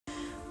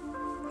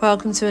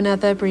Welcome to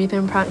another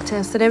breathing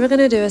practice. Today we're going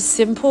to do a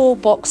simple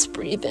box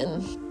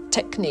breathing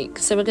technique.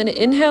 So we're going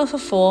to inhale for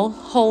 4,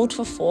 hold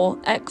for 4,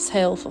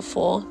 exhale for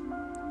 4,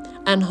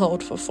 and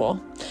hold for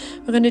 4.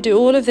 We're going to do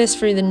all of this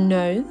through the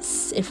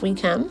nose if we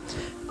can.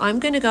 I'm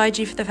going to guide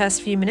you for the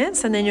first few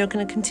minutes and then you're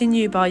going to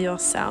continue by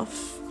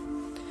yourself.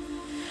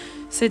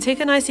 So take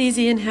a nice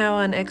easy inhale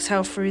and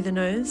exhale through the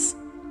nose.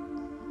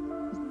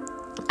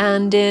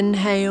 And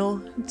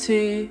inhale,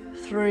 2,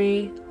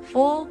 3,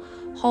 4,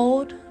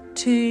 hold,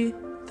 2,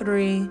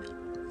 3,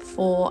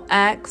 4,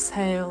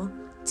 exhale,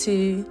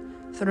 2,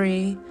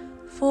 3,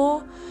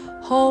 4,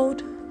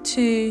 hold,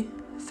 2,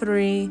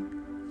 3,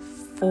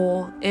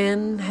 4,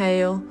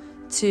 inhale,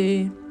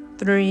 2,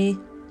 3,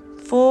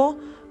 4,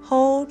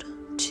 hold,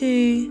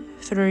 2,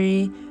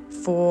 3,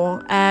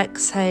 4,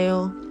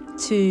 exhale,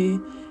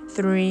 2,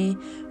 3,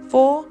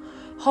 4,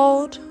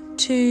 hold,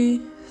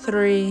 2,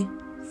 3,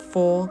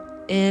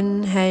 4,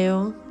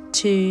 inhale,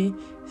 2,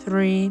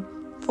 3,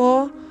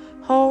 4,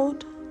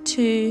 hold,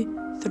 2,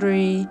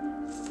 3,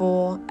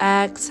 4,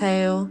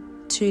 exhale,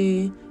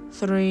 2,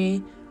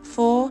 3,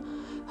 4,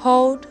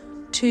 hold,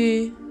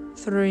 2,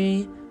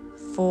 3,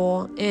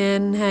 4,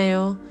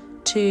 inhale,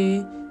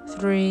 2,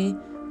 3,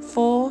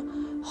 4,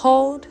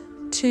 hold,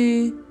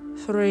 2,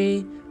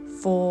 3,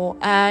 4,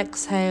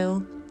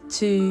 exhale,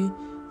 2,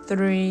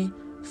 3,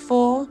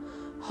 4,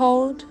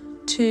 hold,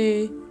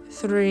 2,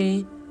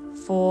 3,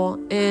 4,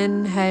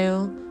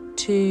 inhale,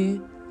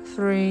 2,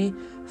 3,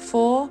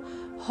 4,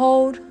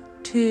 hold,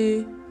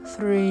 2,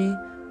 3,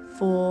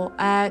 4,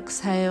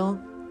 exhale,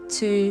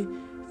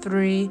 2,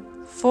 3,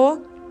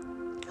 4,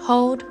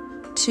 hold,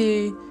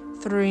 2,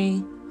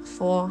 3,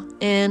 4,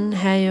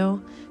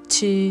 inhale,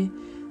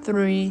 2,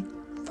 3,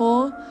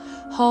 4,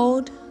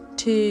 hold,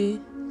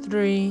 2,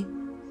 3,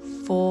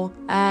 4,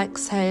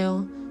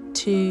 exhale,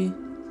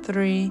 2,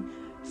 3,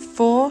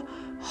 4,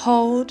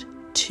 hold,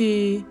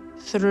 2,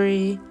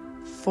 3,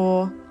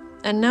 4,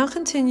 and now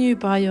continue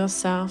by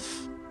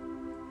yourself.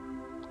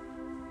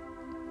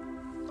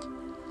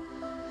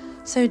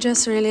 So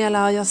just really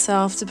allow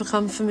yourself to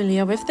become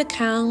familiar with the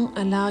count,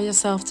 allow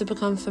yourself to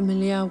become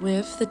familiar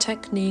with the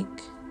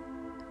technique.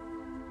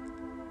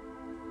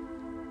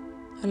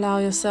 Allow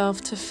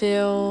yourself to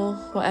feel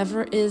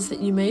whatever it is that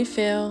you may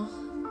feel.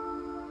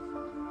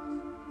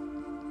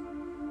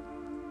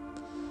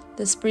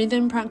 This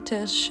breathing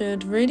practice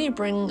should really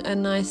bring a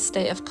nice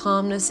state of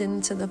calmness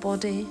into the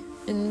body,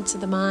 into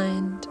the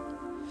mind.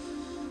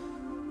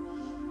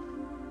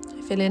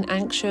 Feeling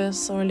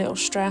anxious or a little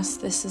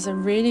stressed, this is a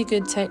really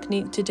good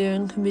technique to do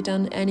and can be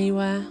done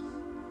anywhere.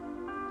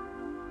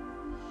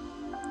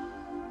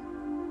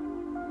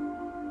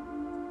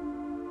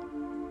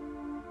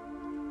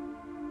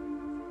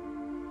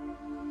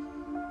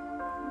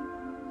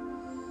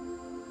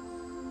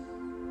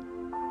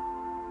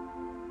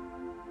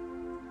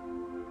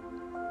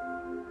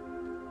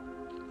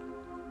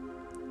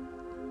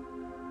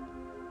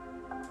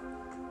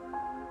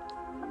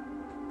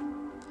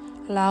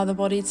 Allow the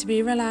body to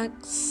be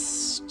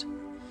relaxed.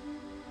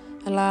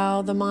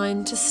 Allow the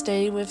mind to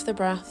stay with the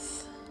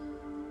breath.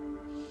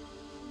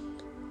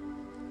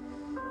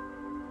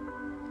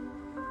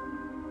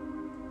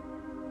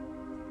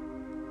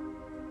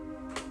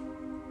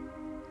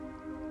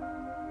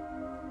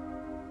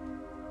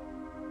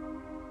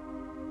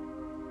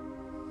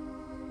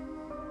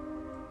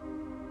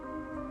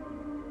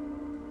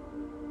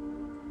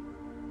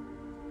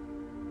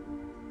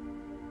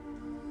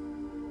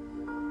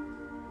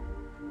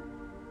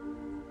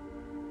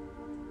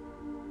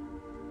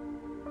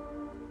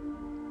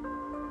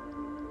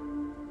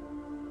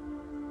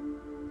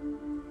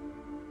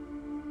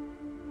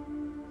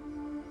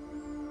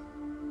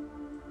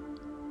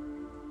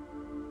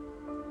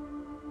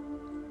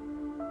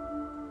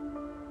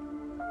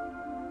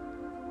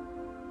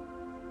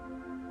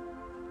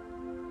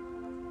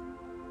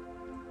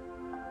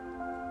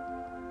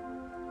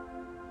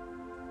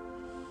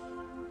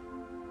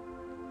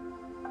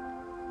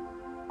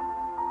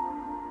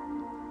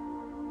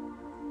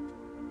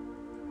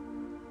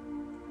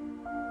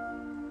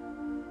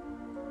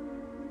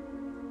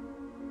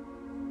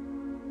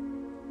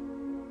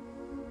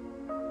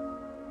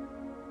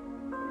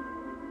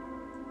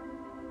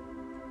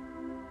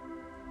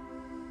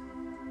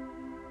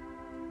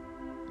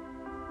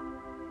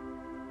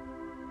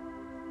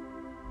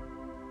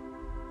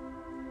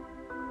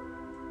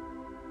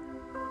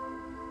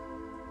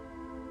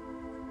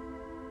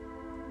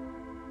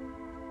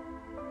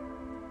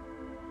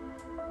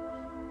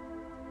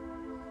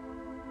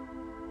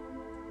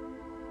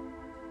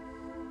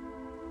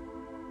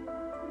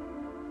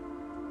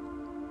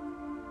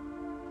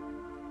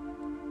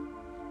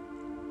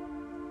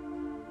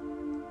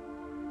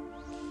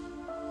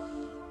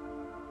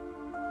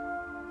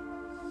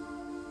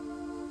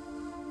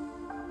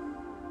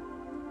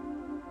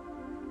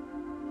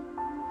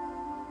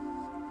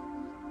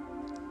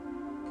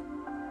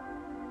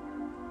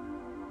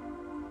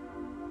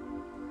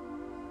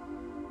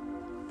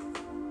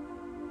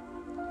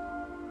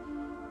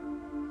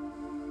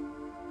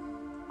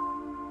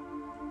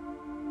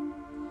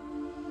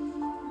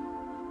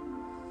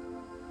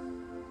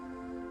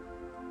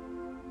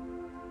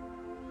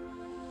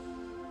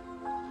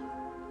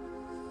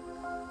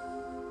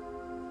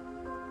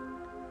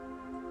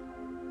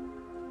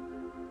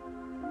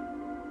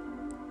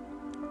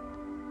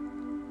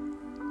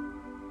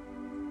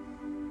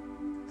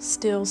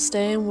 Still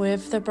staying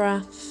with the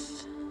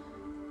breath,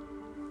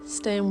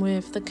 staying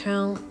with the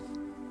count.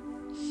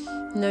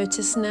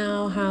 Notice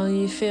now how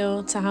you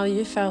feel to how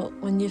you felt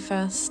when you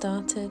first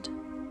started.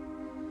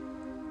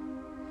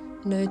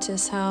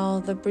 Notice how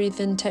the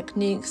breathing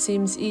technique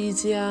seems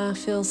easier,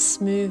 feels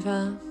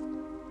smoother.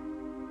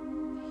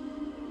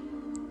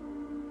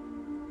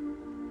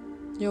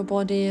 Your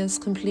body is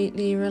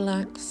completely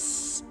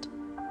relaxed.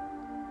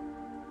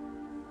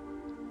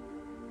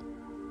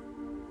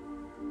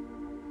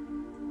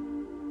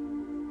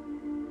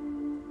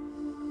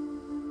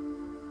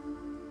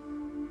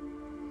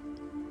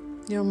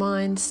 Your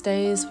mind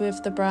stays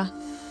with the breath.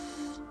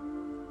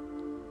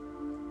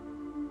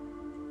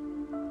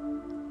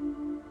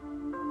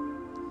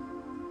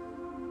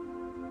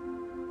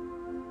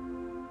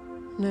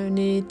 No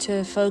need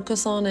to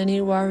focus on any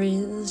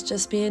worries,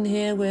 just being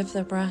here with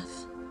the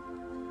breath.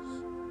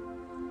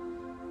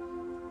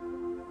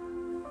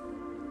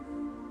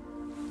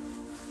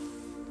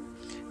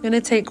 I'm going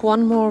to take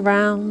one more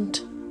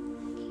round.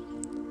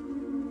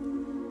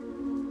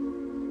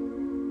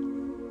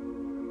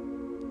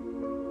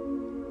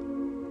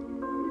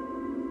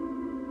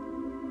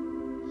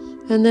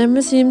 And then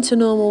resume to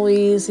normal,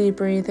 easy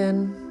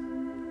breathing.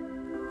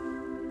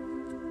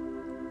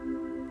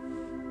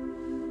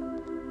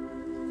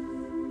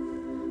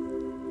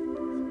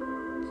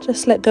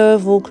 Just let go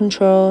of all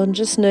control and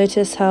just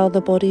notice how the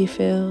body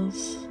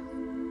feels.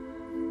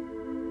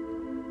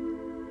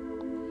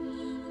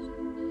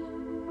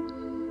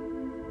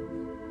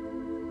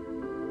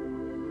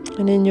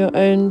 And in your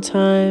own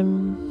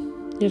time,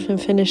 you can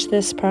finish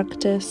this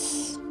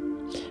practice.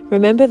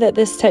 Remember that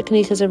this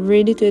technique is a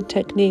really good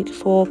technique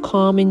for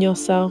calming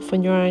yourself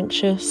when you're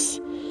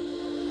anxious.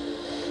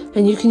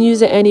 And you can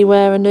use it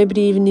anywhere and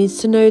nobody even needs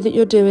to know that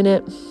you're doing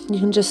it. You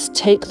can just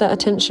take that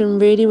attention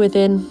really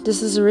within.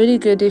 This is really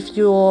good if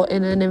you're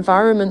in an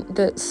environment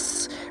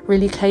that's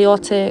really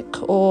chaotic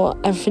or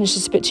everything's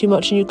just a bit too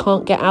much and you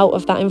can't get out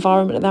of that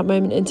environment at that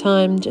moment in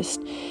time.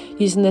 Just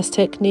using this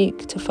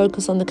technique to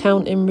focus on the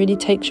counting really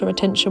takes your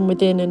attention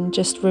within and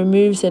just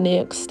removes any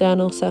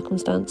external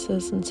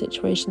circumstances and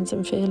situations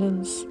and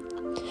feelings.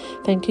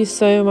 Thank you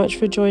so much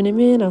for joining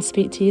me, and I'll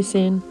speak to you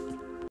soon.